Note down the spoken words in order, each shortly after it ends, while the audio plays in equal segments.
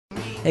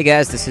Hey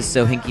guys, this is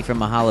Sohinky from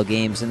Mahalo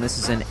Games, and this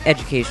is an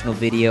educational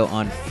video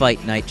on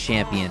Fight Night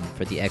Champion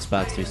for the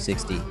Xbox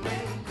 360.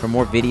 For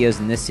more videos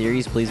in this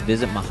series, please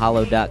visit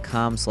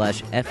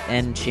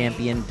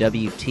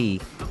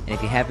mahalo.com/FNChampionWT, and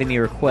if you have any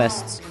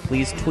requests,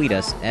 please tweet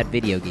us at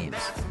Video Games.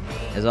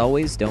 As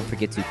always, don't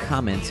forget to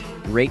comment,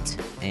 rate,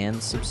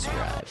 and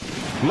subscribe.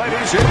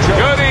 Ladies and gentlemen,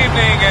 good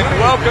evening and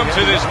welcome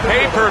to this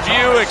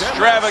pay-per-view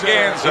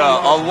extravaganza.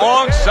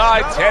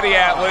 Alongside Teddy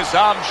Atlas,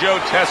 I'm Joe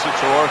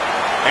Tessitore,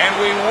 and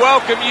we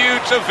welcome you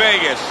to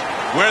Vegas,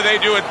 where they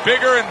do it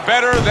bigger and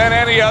better than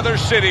any other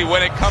city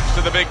when it comes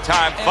to the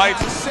big-time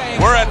fights.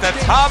 We're at the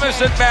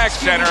Thomas & Mack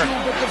Center,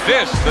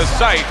 this the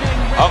site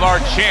of our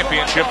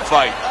championship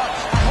fight.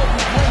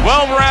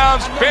 12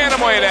 rounds,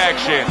 bantamweight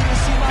action.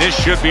 This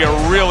should be a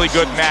really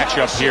good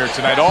matchup here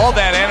tonight. All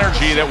that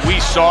energy that we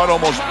saw, it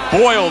almost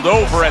boiled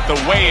over at the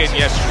weigh-in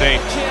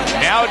yesterday.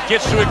 Now it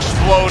gets to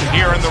explode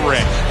here in the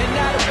ring.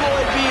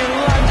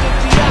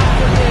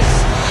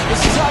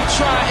 This is up,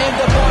 try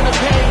end up on the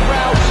paved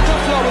route. The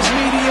flow is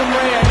medium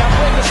rare, now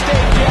bring the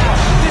steak out.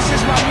 This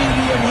is my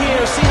medium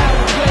here, see how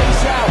it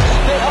plays out.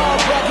 They all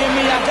bugging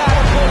me, I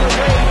gotta pull the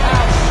rain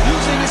out.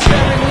 Using it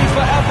sparingly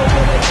forever,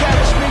 will they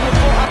cherish me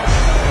before I...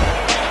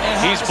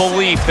 His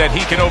belief that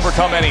he can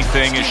overcome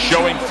anything is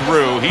showing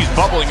through. He's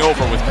bubbling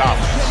over with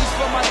confidence.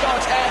 My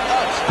thoughts add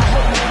up, I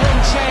hope the ring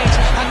change.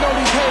 I know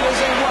these haters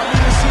ain't want me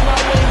to see my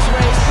wings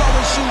raised.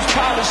 Flowing shoes,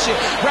 polish it,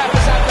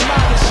 rappers out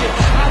demolish it.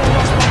 I don't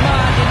lost my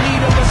mind in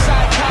need of a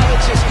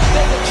psychologist.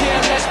 They were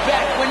careless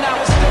back when I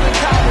was still in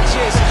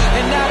colleges.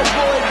 And now the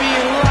boy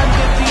being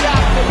London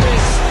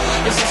Theophilus.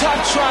 It's tough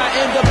trying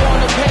to end up on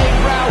the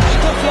paved route.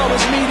 The flow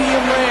is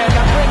medium rare,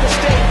 now bring the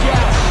steak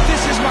out.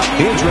 This is my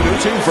medium.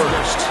 Introducing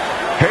first,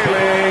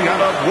 hailing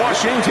out of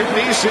Washington,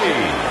 D.C.,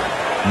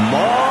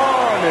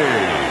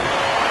 Marty.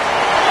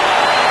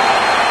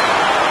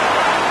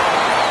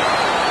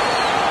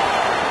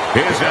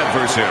 His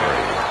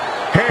adversary,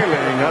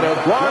 hailing out of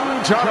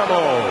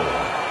Guantanamo,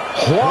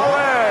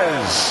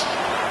 Jaurez.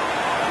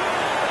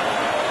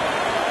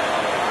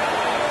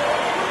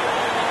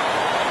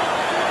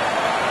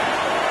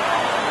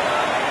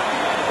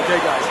 Okay,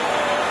 guys,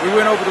 we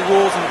went over the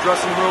rules in the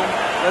dressing room.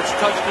 Let's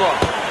touch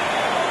gloves.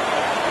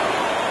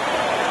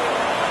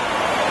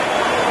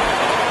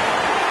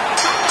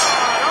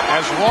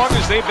 As long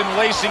as they've been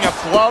lacing up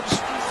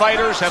gloves,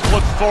 fighters have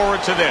looked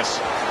forward to this.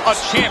 A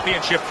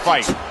championship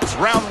fight.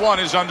 Round one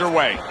is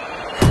underway.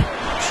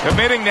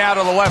 Committing now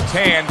to the left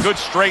hand. Good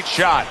straight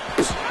shot.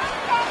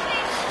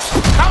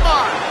 Come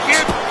on,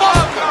 get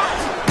bugged!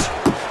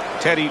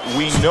 Teddy,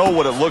 we know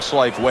what it looks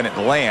like when it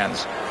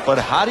lands, but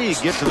how do you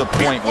get to the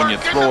point when you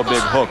throw a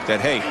big hook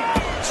that, hey,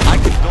 I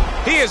can...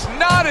 He is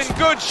not in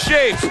good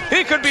shape.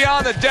 He could be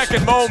on the deck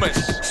in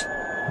moments.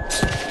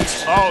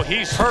 Oh,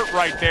 he's hurt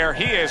right there.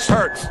 He is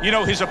hurt. You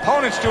know, his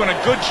opponent's doing a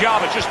good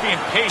job of just being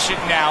patient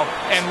now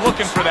and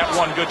looking for that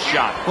one good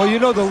shot. Well, you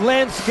know, the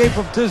landscape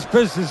of this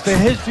business, the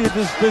history of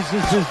this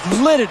business is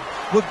littered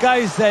with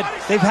guys that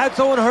they've had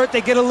someone hurt,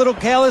 they get a little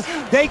careless,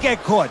 they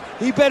get caught.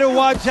 He better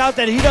watch out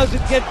that he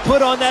doesn't get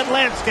put on that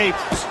landscape.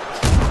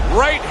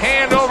 Right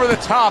hand over the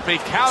top. He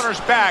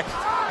counters back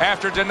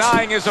after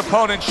denying his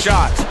opponent's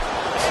shot.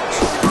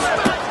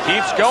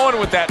 Keeps going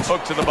with that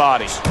hook to the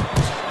body.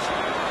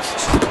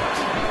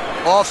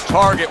 Off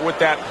target with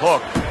that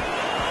hook.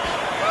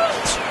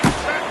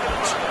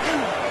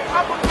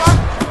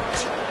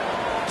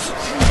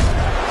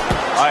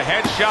 A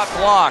headshot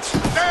blocked.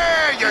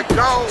 There you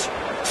go.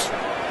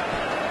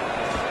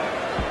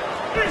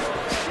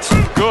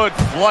 Good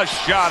flush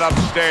shot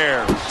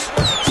upstairs.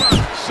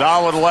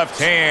 Solid left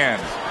hand.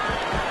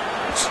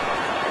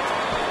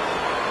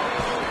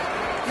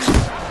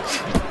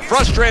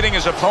 Frustrating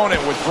his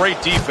opponent with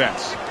great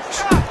defense.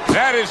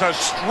 That is a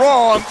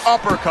strong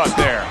uppercut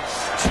there.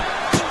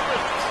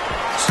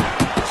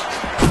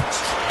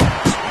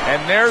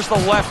 And there's the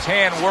left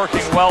hand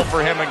working well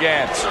for him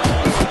again.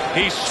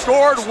 He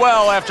scored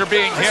well after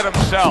being hit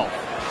himself.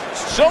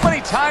 So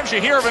many times you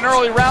hear of an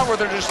early round where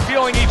they're just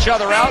feeling each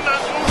other out.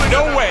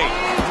 No way.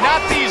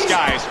 Not these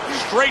guys.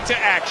 Straight to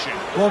action.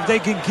 Well, if they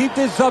can keep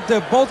this up,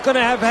 they're both going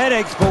to have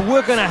headaches, but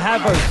we're going to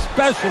have a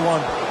special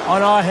one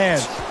on our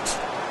hands.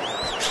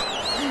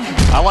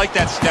 I like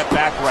that step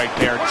back right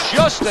there.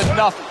 Just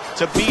enough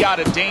to be out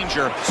of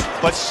danger,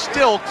 but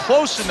still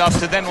close enough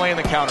to then land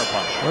the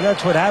counterpunch. Well,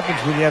 that's what happens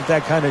when you have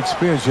that kind of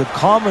experience. You're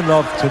calm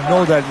enough to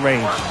know that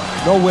range.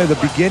 Know where the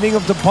beginning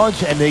of the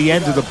punch and the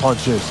end of the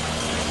punch is.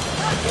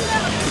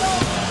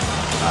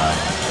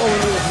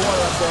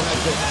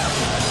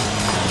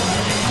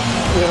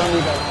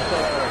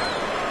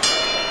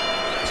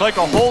 It's like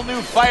a whole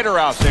new fighter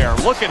out there.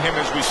 Look at him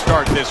as we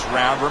start this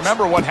round.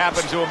 Remember what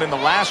happened to him in the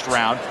last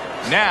round.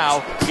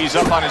 Now he's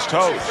up on his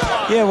toes.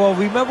 Yeah, well,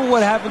 remember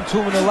what happened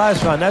to him in the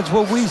last round. That's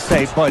what we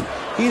say, but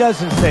he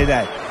doesn't say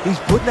that. He's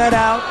putting that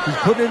out. He's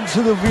putting it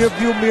into the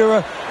rearview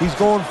mirror. He's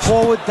going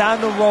forward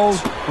down the road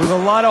with a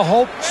lot of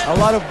hope, a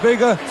lot of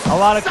vigor, a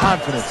lot of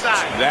confidence.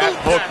 That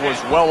hook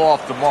was well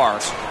off the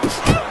mark.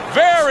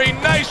 Very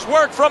nice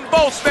work from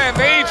both men.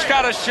 They each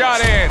got a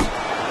shot in.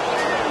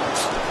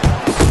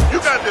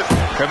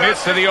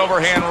 Commits to the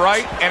overhand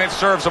right, and it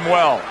serves him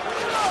well.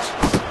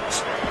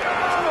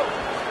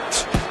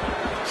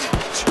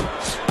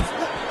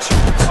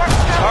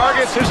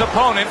 Targets his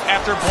opponent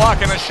after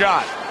blocking a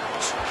shot.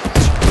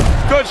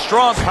 Good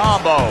strong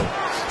combo.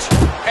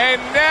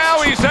 And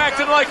now he's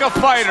acting like a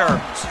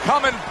fighter.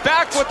 Coming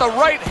back with the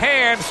right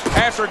hand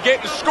after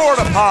getting scored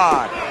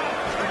upon.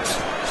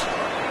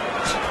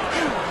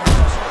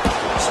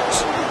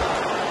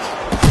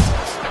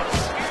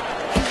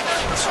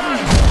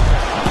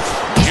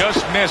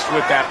 Just missed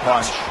with that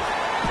punch.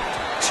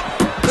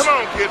 Come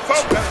on, kid,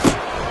 focus.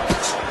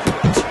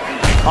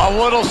 A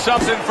little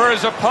something for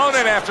his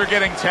opponent after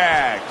getting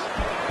tagged.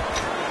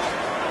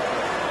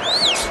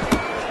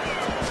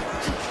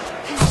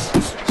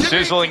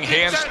 Sizzling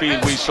hand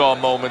speed we saw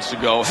moments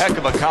ago. Heck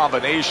of a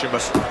combination,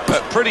 but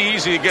pretty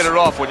easy to get it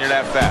off when you're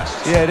that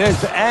fast. Yeah, it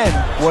is. And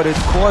what it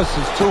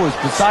causes, too, is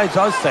besides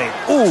us saying,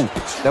 ooh,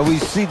 that we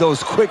see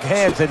those quick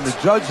hands and the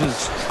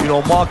judges,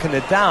 marking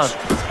it down,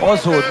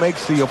 also it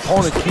makes the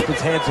opponent keep his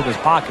hands in his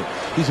pocket.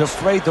 He's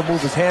afraid to move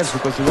his hands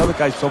because the other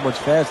guy's so much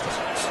faster.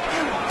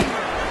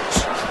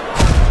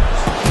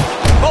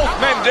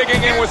 Both men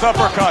digging in with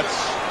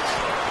uppercuts.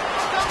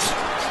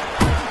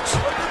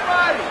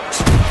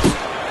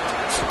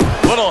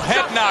 Little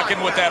head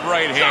knocking with that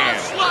right hand.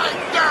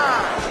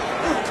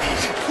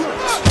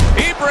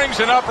 He brings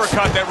an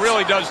uppercut that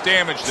really does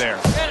damage there.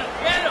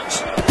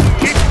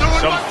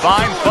 Some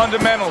fine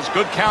fundamentals,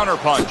 good counter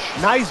punch.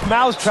 Nice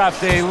mousetrap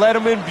there, he let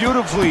him in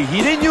beautifully.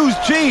 He didn't use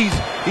cheese,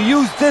 he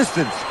used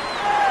distance.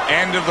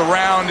 End of the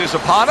round is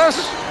upon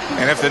us,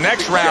 and if the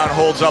next round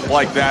holds up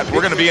like that,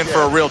 we're going to be in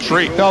for a real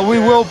treat. No, we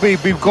will be,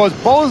 because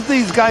both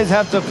these guys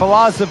have the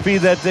philosophy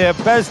that their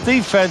best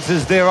defense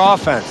is their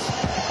offense.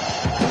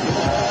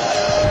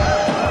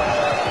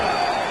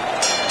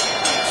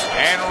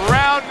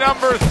 Round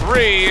number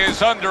 3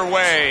 is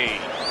underway.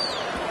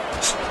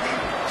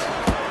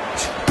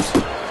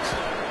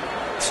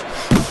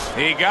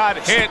 He got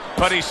hit,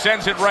 but he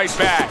sends it right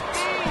back.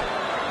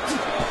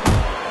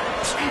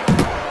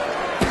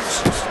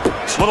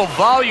 Little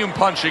volume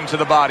punching to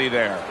the body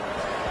there.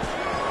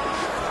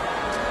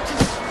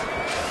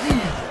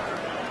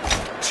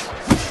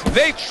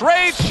 They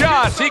trade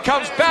shots. He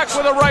comes back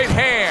with a right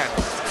hand.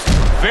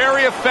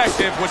 Very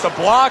effective with the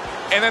block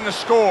and then the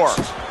score.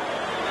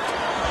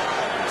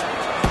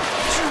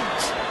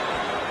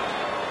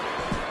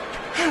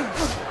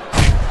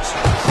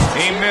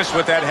 He missed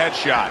with that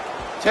headshot.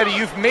 Teddy,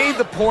 you've made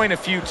the point a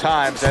few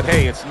times that,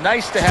 hey, it's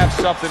nice to have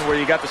something where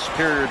you got the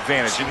superior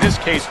advantage. In this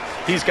case,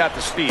 he's got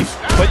the speed.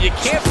 But you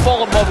can't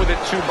fall in love with it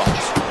too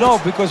much. No,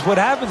 because what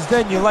happens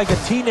then, you're like a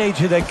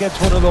teenager that gets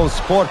one of those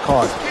sport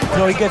cars.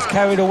 He gets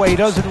carried away. He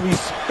doesn't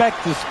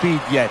respect the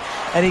speed yet.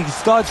 And he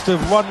starts to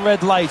run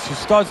red lights. He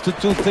starts to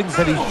do things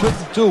that he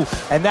shouldn't do.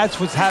 And that's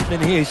what's happening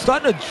here. He's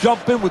starting to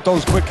jump in with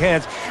those quick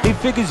hands. He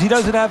figures he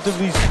doesn't have to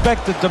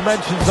respect the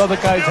dimensions other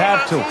guys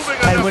have to.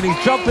 And when he's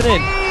jumping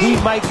in, he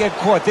might get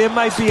caught. There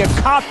might be a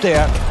cop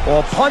there or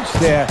a punch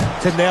there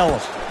to nail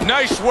him.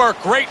 Nice work.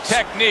 Great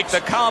technique. The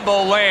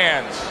combo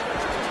lands.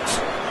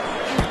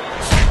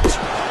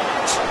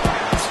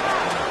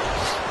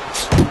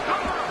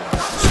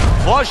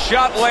 Flush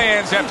shot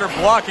lands after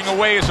blocking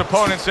away his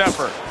opponent's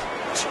effort.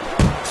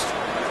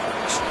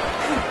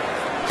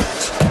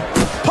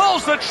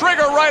 Pulls the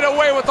trigger right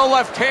away with the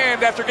left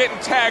hand after getting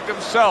tagged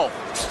himself.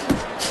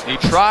 He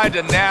tried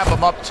to nab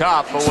him up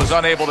top, but was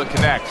unable to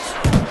connect.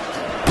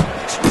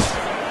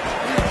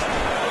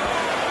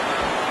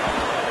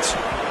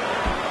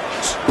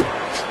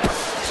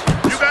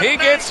 He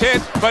gets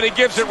hit, but he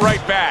gives it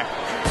right back.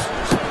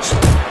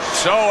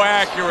 So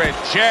accurate.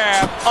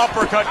 Jab,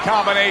 uppercut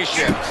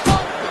combination.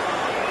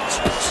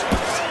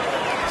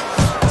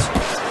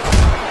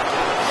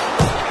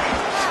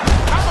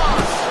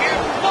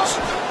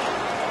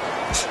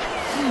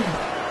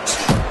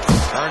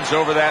 Turns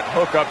over that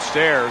hook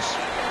upstairs.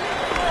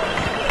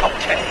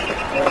 Okay.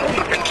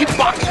 Keep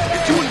boxing.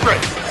 You're doing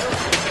great.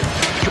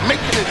 You're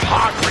making it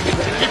hard for him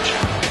to hit you.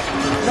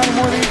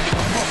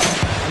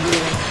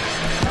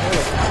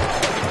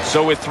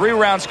 So with 3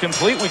 rounds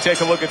complete, we take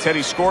a look at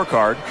Teddy's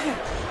scorecard.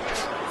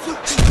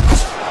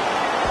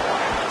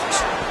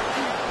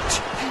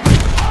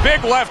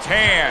 Big left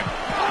hand.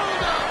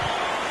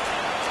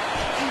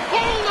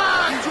 Hold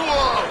on to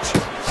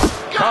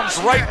him. Comes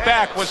right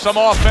back with some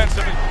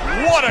offensive.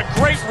 What a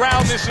great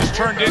round this has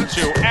turned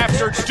into.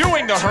 After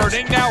doing the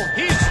hurting, now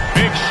he's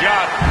big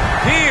shot.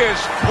 He is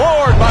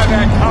floored by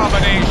that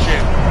combination.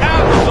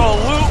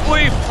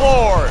 Absolutely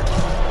floored.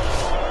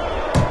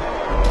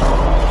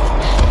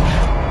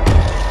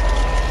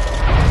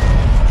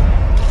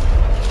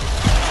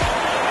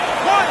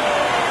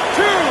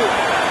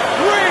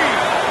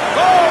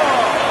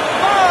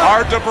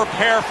 Hard to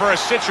prepare for a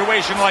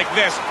situation like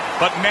this,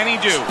 but many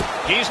do.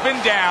 He's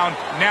been down,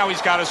 now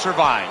he's got to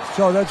survive.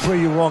 So that's where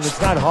you're wrong.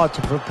 It's not hard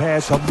to prepare,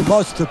 it's a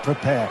must to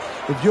prepare.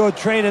 If you're a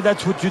trainer,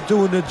 that's what you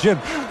do in the gym.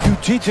 You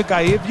teach a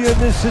guy, if you're in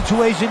this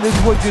situation, this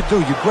is what you do.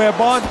 You grab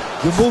on,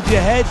 you move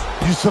your head,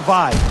 you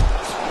survive.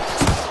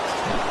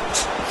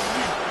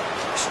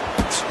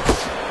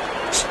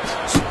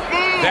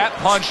 That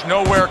punch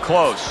nowhere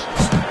close.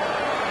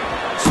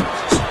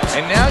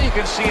 And now you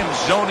can see him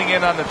zoning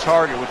in on the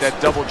target with that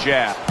double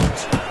jab.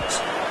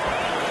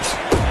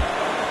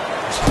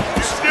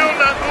 You're still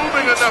not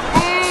moving enough.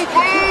 Move,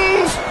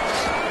 move!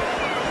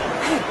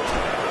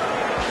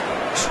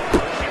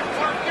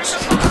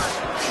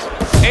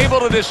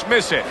 Able to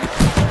dismiss it.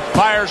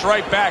 Fires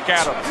right back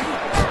at him.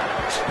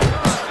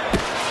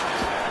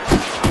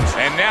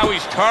 And now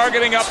he's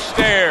targeting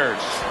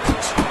upstairs.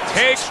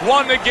 Takes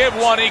one to give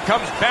one. He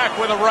comes back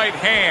with a right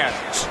hand.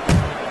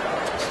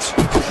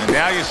 And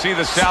now you see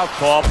the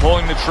southpaw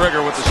pulling the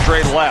trigger with the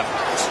straight left.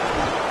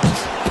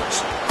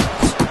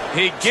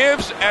 He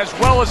gives as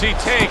well as he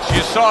takes.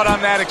 You saw it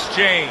on that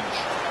exchange.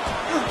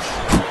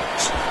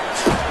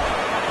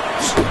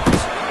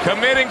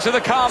 Committing to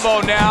the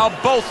combo now.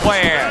 Both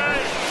land.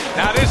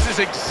 Now this is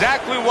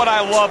exactly what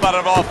I love out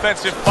of an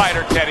offensive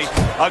fighter, Teddy.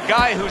 A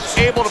guy who's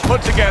able to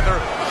put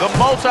together the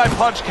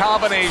multi-punch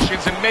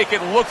combinations and make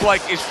it look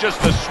like it's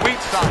just a sweet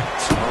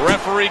science. The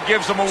referee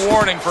gives him a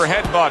warning for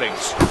headbutting.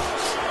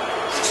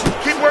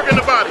 Keep working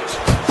the body.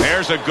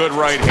 There's a good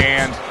right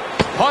hand.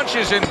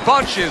 Punches in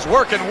bunches,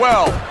 working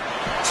well.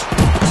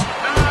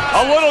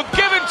 A little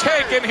give and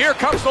take, and here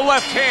comes the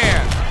left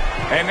hand.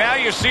 And now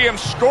you see him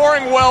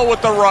scoring well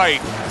with the right.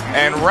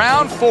 And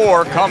round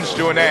 4 comes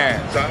to an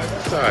end.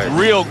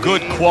 Real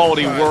good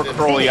quality work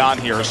early on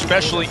here,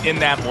 especially in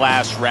that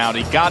last round.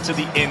 He got to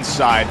the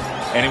inside,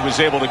 and he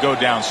was able to go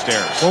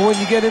downstairs. Well, when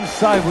you get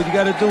inside, what you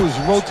got to do is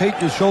rotate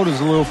your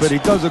shoulders a little bit. He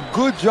does a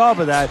good job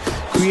of that.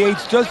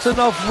 Creates just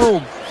enough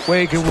room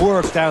where he can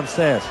work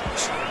downstairs.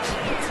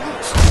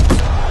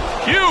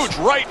 Huge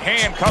right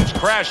hand comes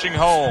crashing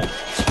home.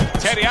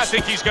 Teddy, I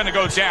think he's going to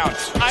go down.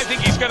 I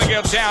think he's going to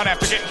go down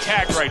after getting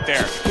tagged right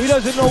there. He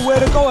doesn't know where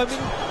to go. I mean,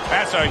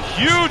 that's a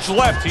huge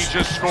left he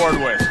just scored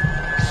with.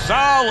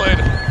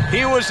 Solid.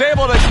 He was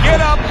able to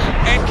get up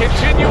and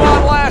continue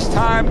on last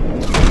time.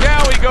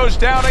 Now he goes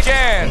down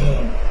again. 1,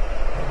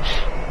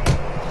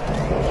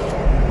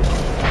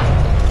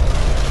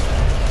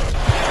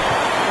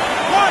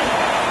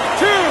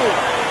 2,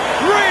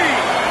 3,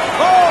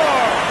 4,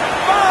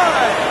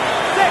 5,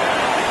 6,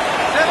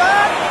 7,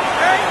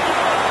 8,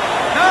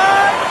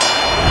 9.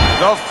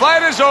 The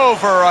fight is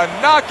over. A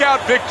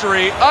knockout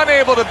victory,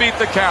 unable to beat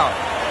the count.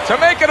 To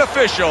make it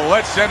official,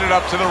 let's send it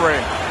up to the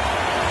ring.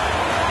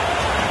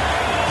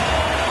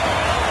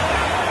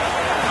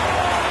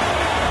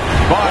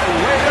 By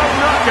way of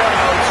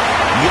knockout,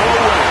 your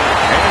winner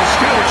and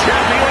still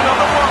champion of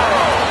the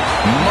world,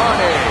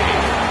 Money.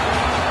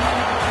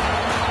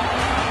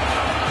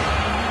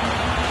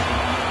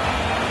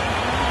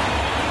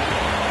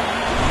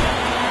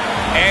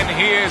 And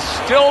he is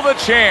still the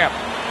champ.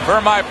 For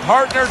my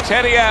partner,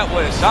 Teddy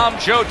Atlas, I'm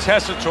Joe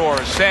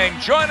Tessitore saying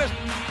join us.